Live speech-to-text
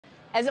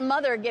As a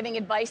mother giving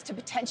advice to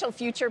potential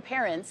future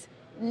parents,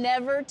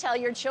 never tell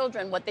your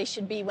children what they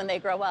should be when they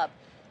grow up.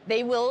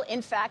 They will,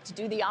 in fact,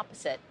 do the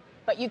opposite.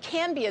 But you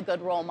can be a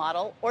good role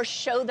model or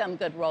show them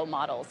good role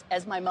models,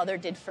 as my mother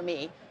did for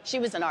me. She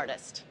was an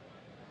artist.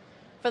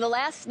 For the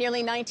last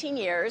nearly 19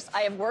 years,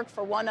 I have worked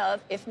for one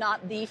of, if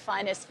not the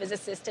finest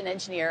physicist and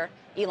engineer,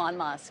 Elon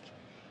Musk.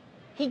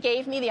 He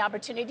gave me the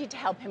opportunity to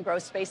help him grow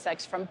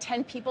SpaceX from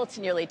 10 people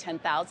to nearly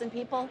 10,000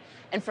 people,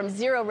 and from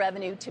zero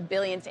revenue to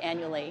billions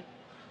annually.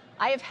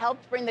 I have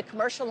helped bring the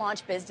commercial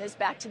launch business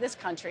back to this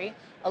country,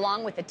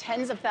 along with the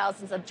tens of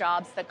thousands of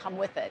jobs that come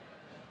with it.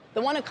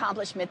 The one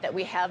accomplishment that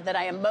we have that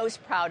I am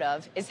most proud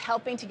of is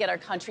helping to get our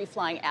country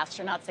flying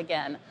astronauts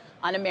again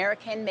on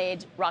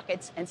American-made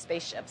rockets and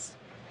spaceships.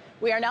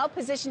 We are now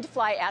positioned to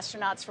fly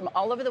astronauts from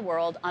all over the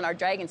world on our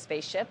Dragon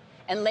spaceship,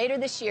 and later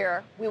this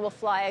year, we will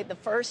fly the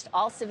first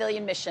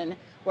all-civilian mission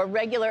where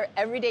regular,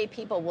 everyday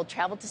people will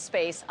travel to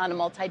space on a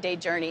multi-day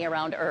journey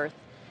around Earth.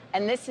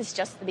 And this is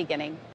just the beginning.